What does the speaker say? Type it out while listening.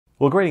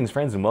Well, greetings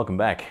friends and welcome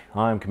back.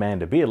 I'm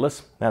Commander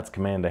Beardless, that's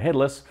Commander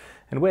Headless,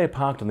 and we're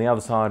parked on the other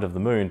side of the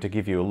moon to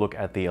give you a look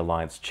at the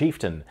Alliance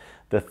Chieftain,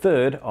 the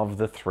third of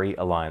the 3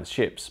 Alliance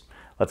ships.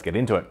 Let's get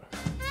into it.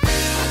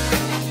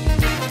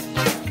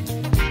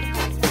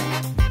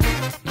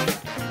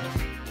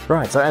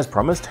 Right, so as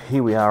promised,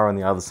 here we are on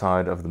the other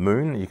side of the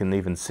moon. You can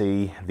even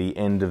see the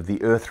end of the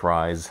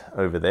Earthrise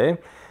over there. And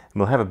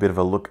we'll have a bit of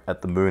a look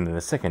at the moon in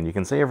a second. You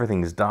can see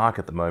everything is dark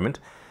at the moment.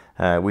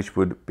 Which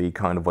would be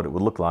kind of what it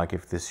would look like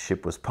if this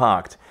ship was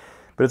parked.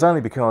 But it's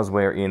only because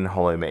we're in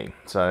Hollow Me.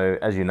 So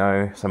as you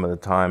know, some of the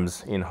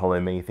times in Hollow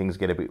Me things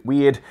get a bit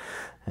weird.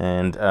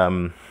 And,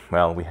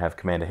 well, we have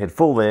Commander Head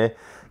Full there,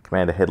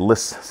 Commander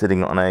Headless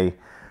sitting on a,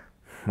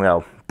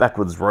 well,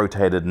 backwards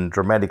rotated and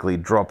dramatically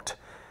dropped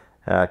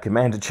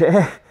commander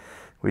chair,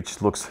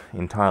 which looks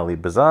entirely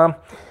bizarre.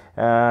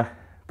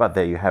 But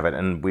there you have it.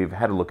 And we've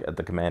had a look at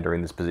the commander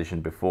in this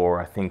position before,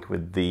 I think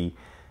with the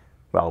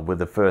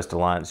first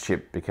Alliance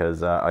ship,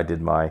 because I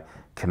did my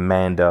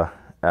commander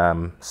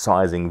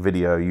sizing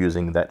video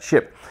using that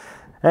ship.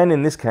 And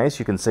in this case,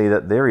 you can see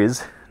that there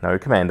is no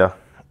commander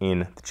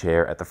in the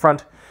chair at the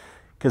front,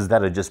 because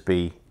that'd just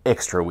be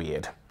extra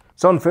weird.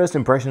 So on first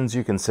impressions,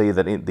 you can see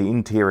that the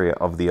interior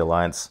of the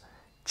Alliance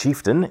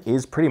Chieftain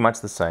is pretty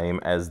much the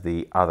same as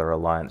the other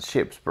Alliance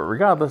ships. But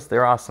regardless,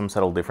 there are some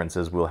subtle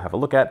differences we'll have a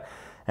look at.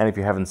 And if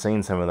you haven't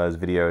seen some of those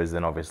videos,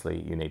 then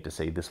obviously you need to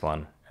see this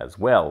one as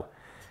well.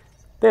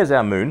 There's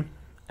our moon.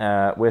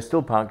 We're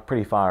still parked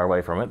pretty far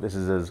away from it. This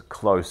is as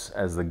close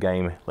as the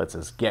game lets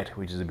us get,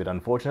 which is a bit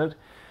unfortunate.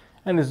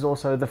 And this is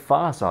also the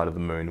far side of the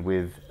moon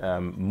with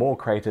more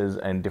craters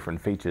and different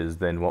features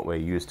than what we're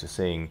used to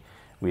seeing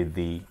with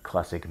the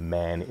classic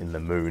man in the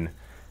moon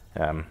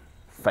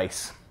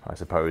face, I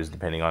suppose,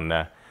 depending on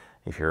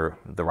if you're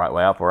the right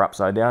way up or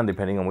upside down,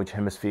 depending on which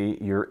hemisphere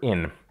you're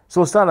in. So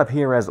we'll start up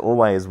here as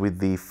always with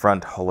the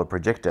front holo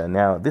projector.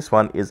 Now this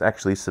one is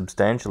actually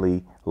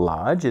substantially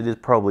large. It is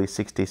probably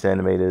 60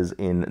 centimeters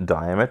in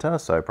diameter,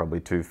 so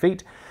probably 2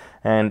 feet,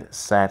 and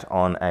sat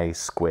on a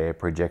square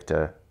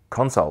projector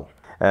console.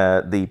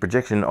 The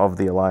projection of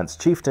the Alliance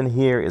Chieftain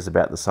here is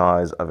about the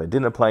size of a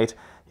dinner plate.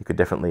 You could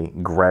definitely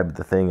grab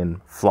the thing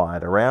and fly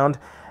it around.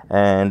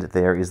 And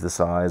there is the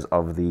size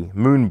of the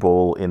moon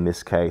ball in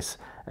this case,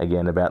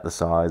 again about the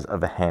size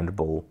of a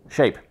handball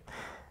shape.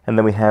 And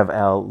then we have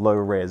our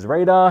low-res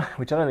radar,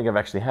 which I don't think I've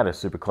actually had a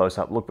super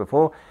close-up look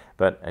before,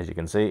 but as you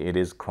can see, it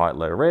is quite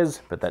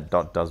low-res, but that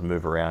dot does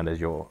move around as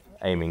you're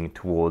aiming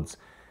towards,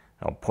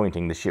 or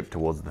pointing the ship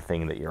towards the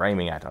thing that you're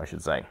aiming at, I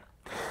should say.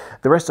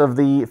 The rest of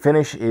the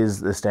finish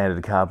is the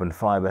standard carbon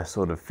fiber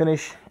sort of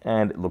finish,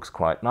 and it looks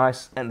quite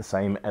nice, and the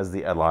same as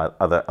the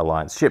other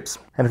Alliance ships.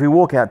 And if we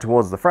walk out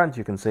towards the front,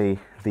 you can see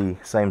the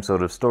same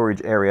sort of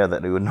storage area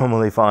that we would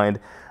normally find.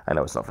 I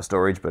know it's not for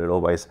storage, but it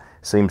always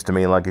seems to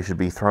me like you should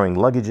be throwing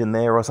luggage in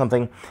there or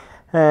something.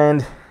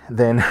 And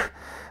then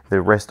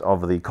the rest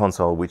of the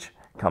console, which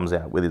comes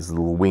out with its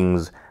little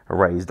wings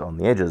raised on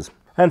the edges.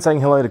 And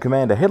saying hello to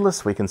Commander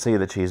Headless, we can see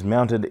that she's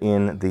mounted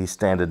in the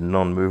standard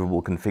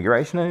non-movable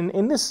configuration. And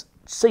in this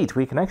seat,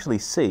 we can actually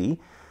see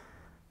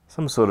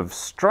some sort of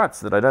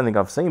struts that I don't think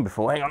I've seen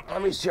before. Hang on,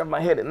 let me shove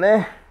my head in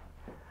there.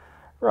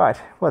 Right,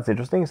 well, that's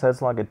interesting. So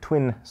it's like a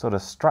twin sort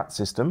of strut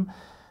system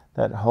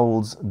that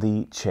holds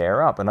the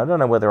chair up. And I don't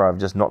know whether I've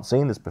just not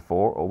seen this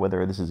before or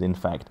whether this is in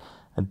fact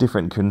a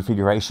different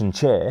configuration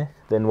chair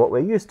than what we're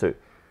used to.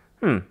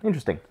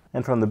 Interesting.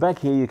 And from the back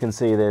here you can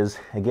see there's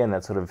again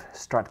that sort of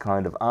strut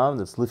kind of arm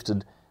that's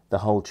lifted the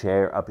whole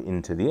chair up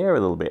into the air a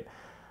little bit.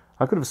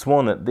 I could have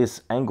sworn that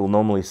this angle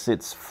normally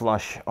sits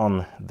flush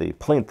on the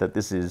plinth, that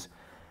this is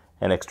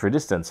an extra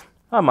distance.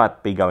 I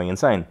might be going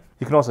insane.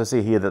 You can also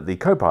see here that the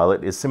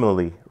co-pilot is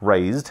similarly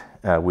raised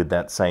with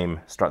that same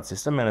strut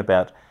system and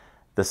about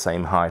the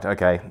same height.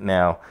 Okay,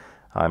 now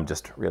I'm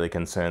just really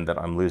concerned that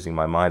I'm losing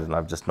my mind and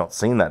I've just not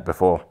seen that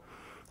before.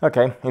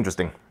 Okay,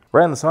 interesting.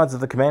 Around the sides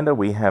of the commander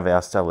we have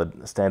our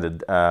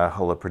standard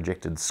holo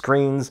projected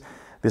screens.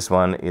 This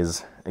one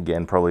is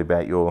again probably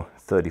about your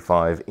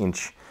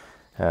 35-inch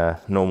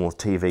normal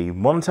TV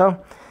monitor.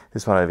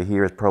 This one over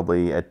here is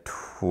probably a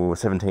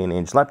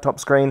 17-inch laptop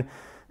screen.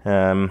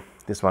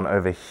 This one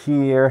over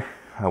here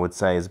I would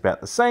say is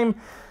about the same,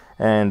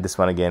 and this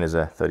one again is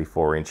a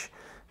 34-inch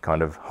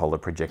kind of holo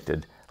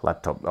projected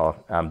laptop or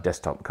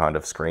desktop kind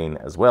of screen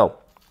as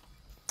well.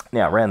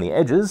 Now around the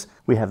edges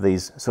we have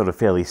these sort of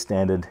fairly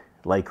standard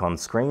Lakon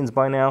screens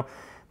by now.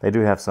 They do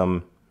have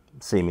some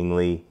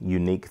seemingly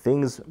unique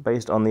things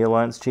based on the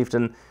Alliance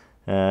Chieftain,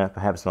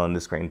 perhaps not on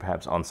this screen,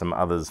 perhaps on some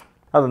others.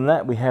 Other than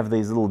that, we have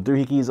these little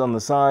doohickeys on the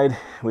side,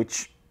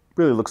 which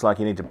really looks like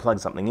you need to plug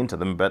something into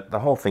them, but the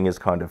whole thing is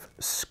kind of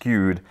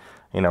skewed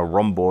in a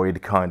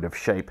rhomboid kind of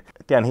shape.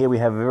 Down here we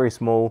have a very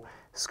small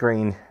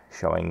screen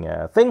showing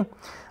a thing.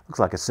 Looks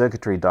like a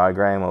circuitry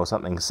diagram or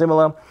something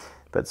similar,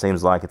 but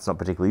seems like it's not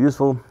particularly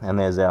useful. And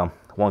there's our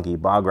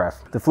wonky bar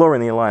graph. The floor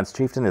in the Alliance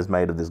Chieftain is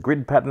made of this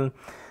grid pattern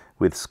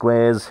with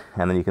squares,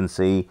 and then you can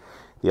see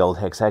the old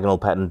hexagonal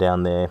pattern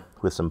down there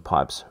with some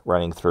pipes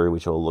running through,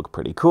 which all look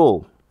pretty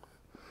cool.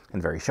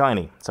 and very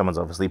shiny. Someone's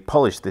obviously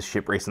polished this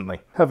ship recently.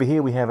 Over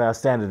here we have our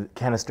standard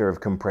canister of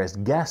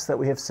compressed gas that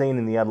we have seen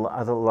in the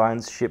other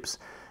Alliance ships,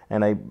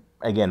 and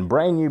again,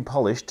 brand new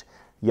polished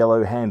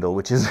yellow handle,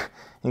 which is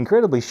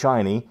incredibly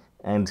shiny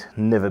and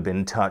never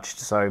been touched.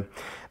 So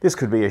this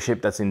could be a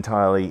ship that's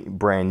entirely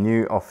brand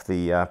new off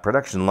the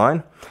production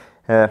line,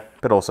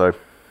 but also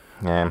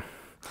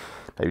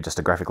maybe just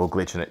a graphical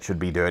glitch and it should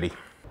be dirty.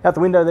 Out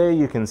the window there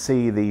you can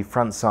see the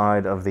front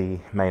side of the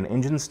main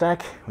engine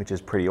stack, which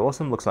is pretty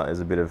awesome. Looks like there's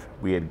a bit of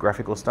weird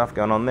graphical stuff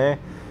going on there.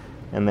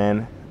 And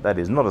then that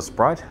is not a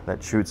sprite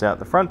that shoots out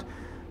the front.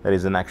 That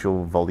is an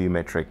actual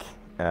volumetric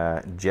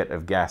jet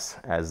of gas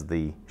as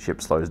the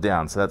ship slows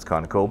down. So that's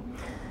kind of cool.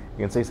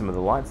 You can see some of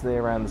the lights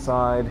there around the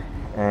side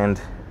and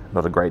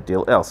not a great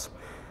deal else.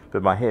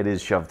 But my head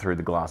is shoved through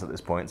the glass at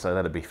this point, so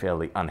that'd be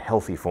fairly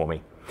unhealthy for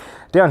me.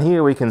 Down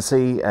here we can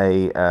see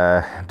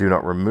a do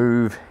not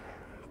remove,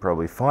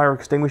 probably fire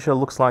extinguisher,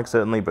 looks like,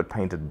 certainly, but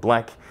painted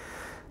black.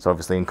 So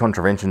obviously in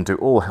contravention to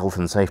all health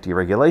and safety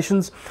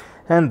regulations.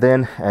 And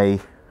then a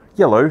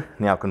yellow,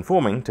 now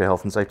conforming to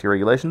health and safety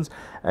regulations,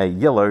 a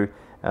yellow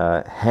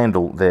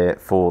handle there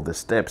for the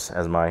steps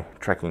as my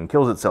tracking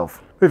kills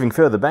itself. Moving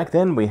further back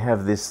then, we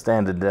have this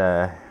standard,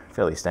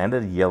 fairly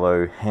standard,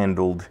 yellow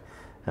handled,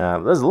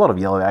 there's a lot of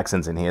yellow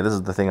accents in here. This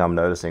is the thing I'm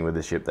noticing with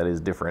this ship that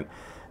is different.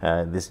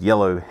 This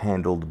yellow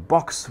handled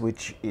box,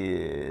 which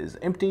is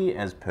empty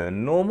as per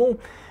normal,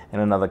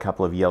 and another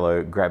couple of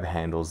yellow grab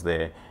handles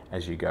there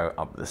as you go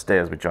up the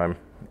stairs, which I'm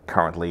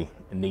currently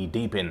knee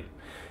deep in.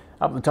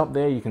 Up the top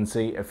there you can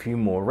see a few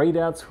more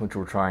readouts, which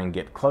we'll try and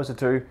get closer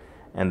to,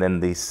 and then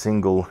the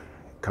single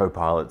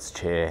co-pilot's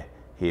chair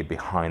here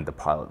behind the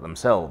pilot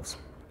themselves.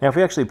 Now if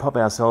we actually pop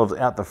ourselves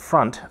out the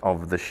front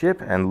of the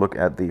ship and look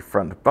at the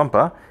front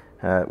bumper,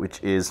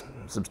 which is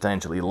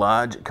substantially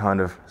large, it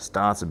kind of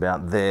starts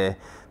about there.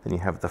 Then you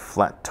have the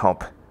flat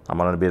top.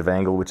 I'm on a bit of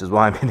angle, which is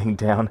why I'm heading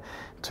down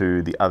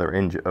to the other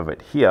end of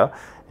it here.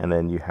 And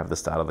then you have the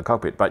start of the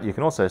cockpit. But you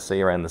can also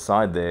see around the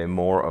side there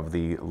more of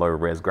the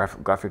low-res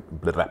graphical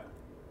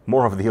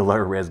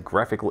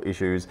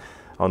issues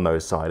on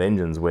those side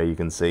engines, where you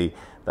can see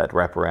that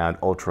wraparound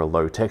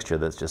ultra-low texture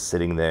that's just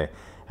sitting there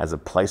as a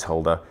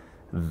placeholder.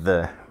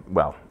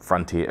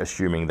 Frontier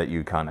assuming that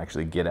you can't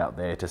actually get out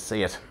there to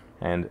see it.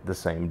 And the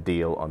same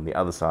deal on the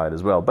other side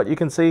as well. But you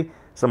can see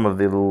some of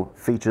the little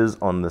features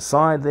on the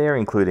side there,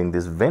 including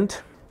this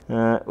vent,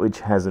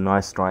 which has a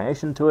nice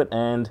striation to it,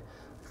 and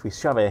if we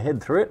shove our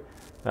head through it,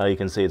 you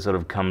can see it sort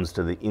of comes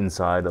to the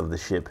inside of the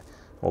ship,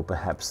 or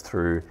perhaps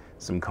through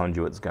some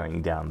conduits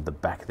going down the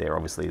back there.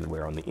 Obviously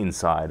we're on the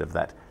inside of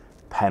that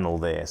panel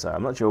there, so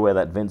I'm not sure where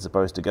that vent's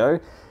supposed to go.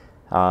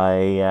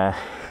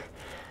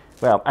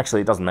 Well,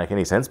 actually it doesn't make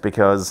any sense,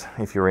 because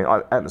if you're in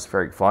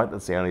atmospheric flight,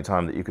 that's the only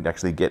time that you could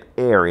actually get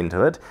air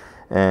into it,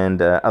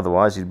 and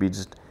otherwise you'd be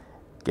just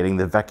getting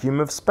the vacuum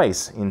of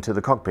space into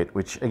the cockpit,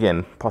 which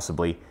again,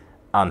 possibly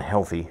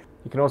unhealthy.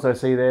 You can also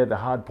see there the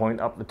hard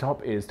point up the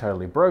top is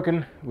totally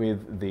broken,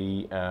 with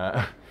the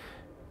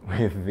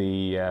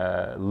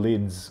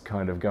lids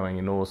kind of going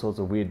in all sorts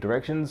of weird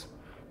directions.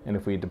 And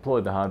if we deploy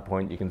the hard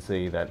point, you can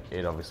see that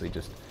it obviously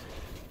just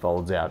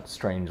folds out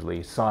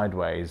strangely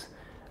sideways,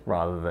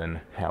 rather than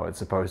how it's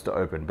supposed to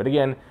open. But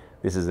again,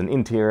 this is an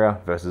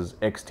interior versus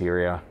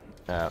exterior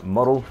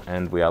model,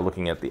 and we are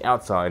looking at the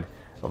outside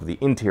of the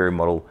interior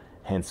model,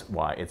 hence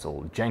why it's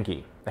all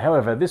janky.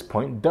 However, this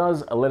point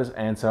does let us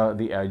answer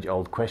the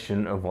age-old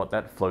question of what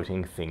that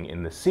floating thing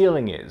in the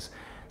ceiling is.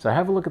 So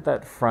have a look at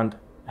that front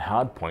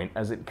hard point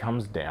as it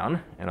comes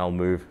down, and I'll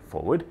move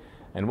forward,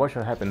 and watch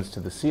what happens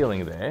to the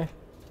ceiling there,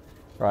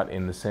 right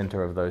in the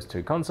center of those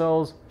two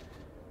consoles.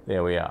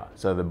 There we are.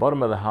 So the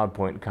bottom of the hard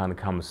point kind of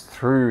comes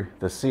through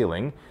the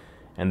ceiling,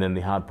 and then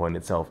the hard point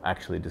itself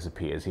actually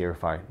disappears. Here,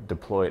 if I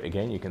deploy it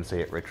again, you can see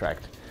it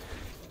retract.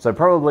 So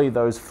probably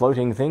those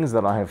floating things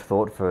that I have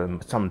thought for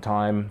some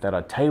time that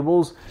are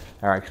tables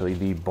are actually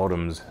the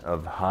bottoms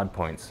of hard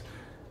points,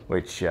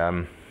 which,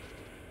 yeah,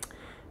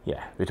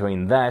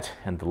 between that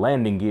and the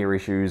landing gear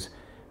issues,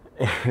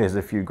 there's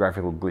a few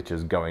graphical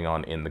glitches going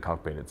on in the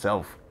cockpit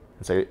itself.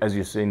 So as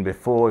you've seen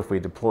before, if we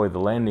deploy the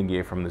landing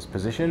gear from this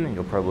position,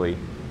 you'll probably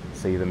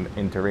see them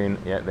enter in,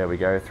 yeah, there we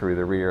go, through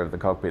the rear of the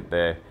cockpit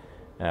there.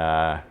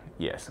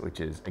 Yes, which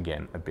is,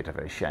 again, a bit of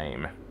a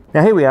shame.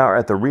 Now here we are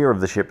at the rear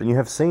of the ship, and you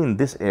have seen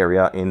this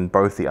area in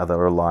both the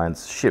other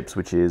Alliance ships,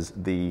 which is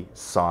the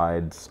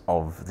sides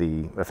of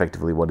the,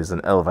 effectively what is an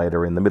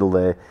elevator in the middle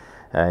there.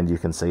 And you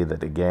can see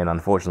that, again,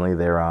 unfortunately,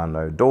 there are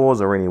no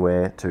doors or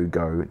anywhere to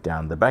go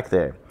down the back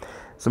there.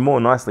 Some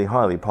more nicely,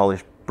 highly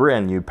polished,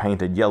 brand new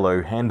painted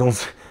yellow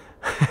handles,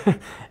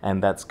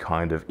 and that's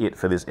kind of it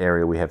for this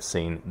area. We have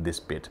seen this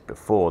bit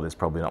before. There's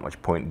probably not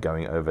much point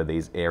going over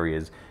these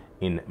areas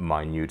in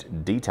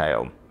minute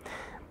detail.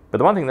 But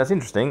the one thing that's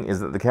interesting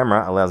is that the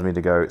camera allows me to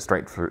go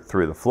straight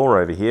through the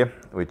floor over here,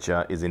 which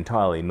is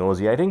entirely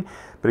nauseating,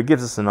 but it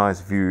gives us a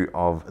nice view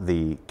of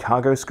the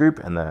cargo scoop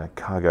and the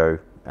cargo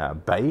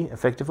bay,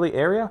 effectively,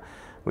 area,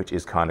 which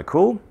is kind of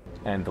cool.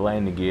 And the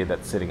landing gear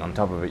that's sitting on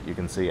top of it, you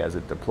can see as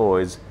it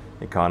deploys,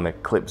 it kind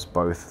of clips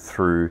both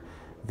through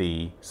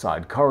the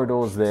side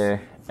corridors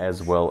there,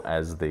 as well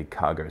as the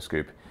cargo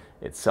scoop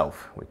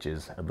itself, which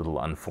is a little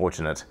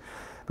unfortunate.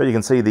 But you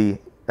can see the,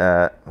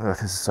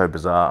 this is so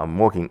bizarre, I'm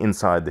walking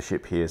inside the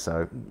ship here,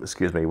 so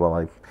excuse me while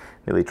I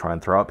nearly try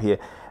and throw up here.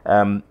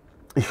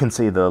 You can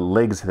see the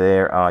legs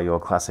there are your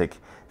classic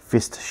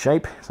fist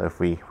shape, so if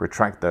we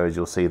retract those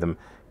you'll see them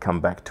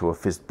come back to a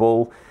fist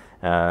ball,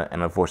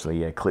 and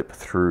unfortunately, yeah, clip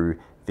through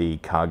the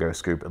cargo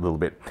scoop a little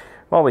bit.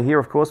 While we're here,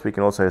 of course, we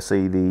can also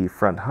see the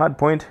front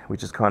hardpoint,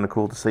 which is kind of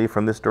cool to see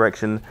from this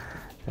direction,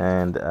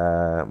 and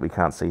we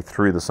can't see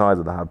through the sides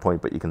of the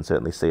hardpoint, but you can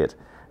certainly see it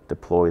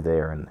deploy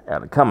there, and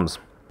out it comes.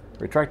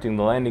 Retracting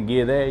the landing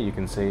gear there, you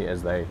can see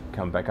as they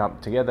come back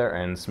up together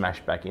and smash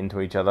back into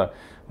each other.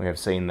 We have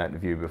seen that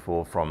view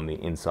before from the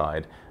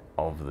inside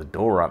of the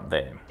door up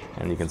there.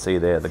 And you can see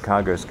there the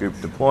cargo scoop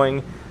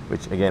deploying,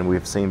 which again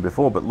we've seen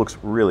before, but looks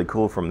really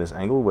cool from this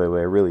angle where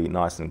we're really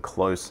nice and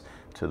close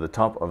to the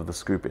top of the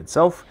scoop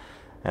itself.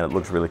 And it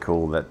looks really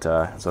cool that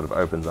sort of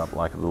opens up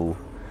like a little,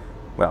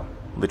 well,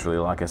 literally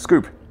like a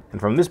scoop.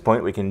 And from this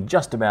point we can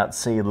just about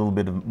see a little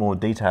bit of more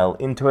detail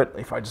into it.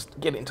 If I just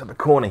get into the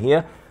corner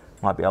here,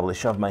 might be able to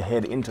shove my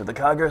head into the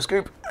cargo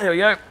scoop. There we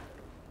go.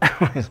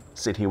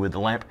 Sit here with the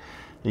lamp.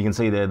 You can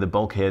see there the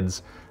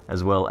bulkheads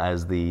as well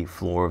as the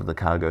floor of the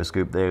cargo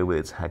scoop there with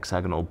its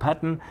hexagonal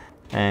pattern.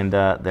 And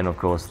then of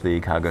course the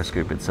cargo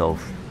scoop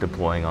itself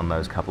deploying on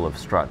those couple of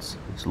struts,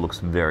 which looks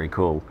very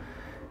cool.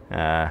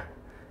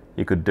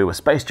 You could do a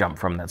space jump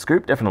from that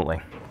scoop, definitely.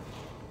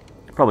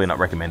 Probably not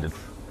recommended.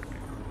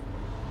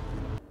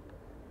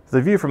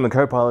 The view from the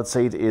co-pilot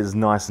seat is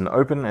nice and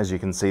open. As you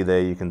can see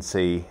there, you can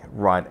see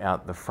right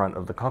out the front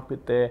of the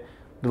cockpit there, a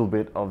little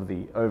bit of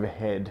the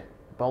overhead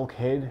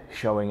bulkhead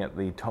showing at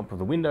the top of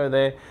the window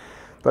there.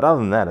 But other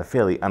than that, a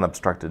fairly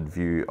unobstructed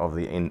view of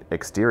the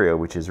exterior,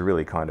 which is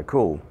really kind of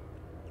cool.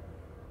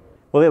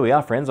 Well, there we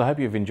are, friends. I hope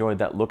you've enjoyed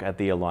that look at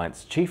the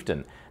Alliance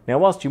Chieftain. Now,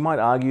 whilst you might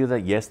argue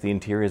that yes, the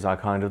interiors are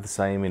kind of the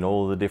same in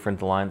all the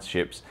different Alliance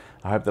ships,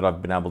 I hope that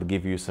I've been able to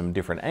give you some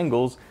different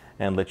angles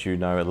and let you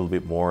know a little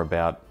bit more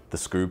about the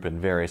scoop and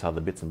various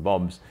other bits and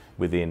bobs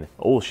within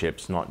all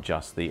ships, not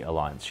just the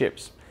Alliance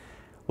ships.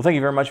 Well, thank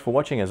you very much for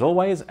watching as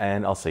always,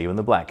 and I'll see you in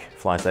the black.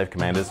 Fly safe,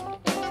 Commanders.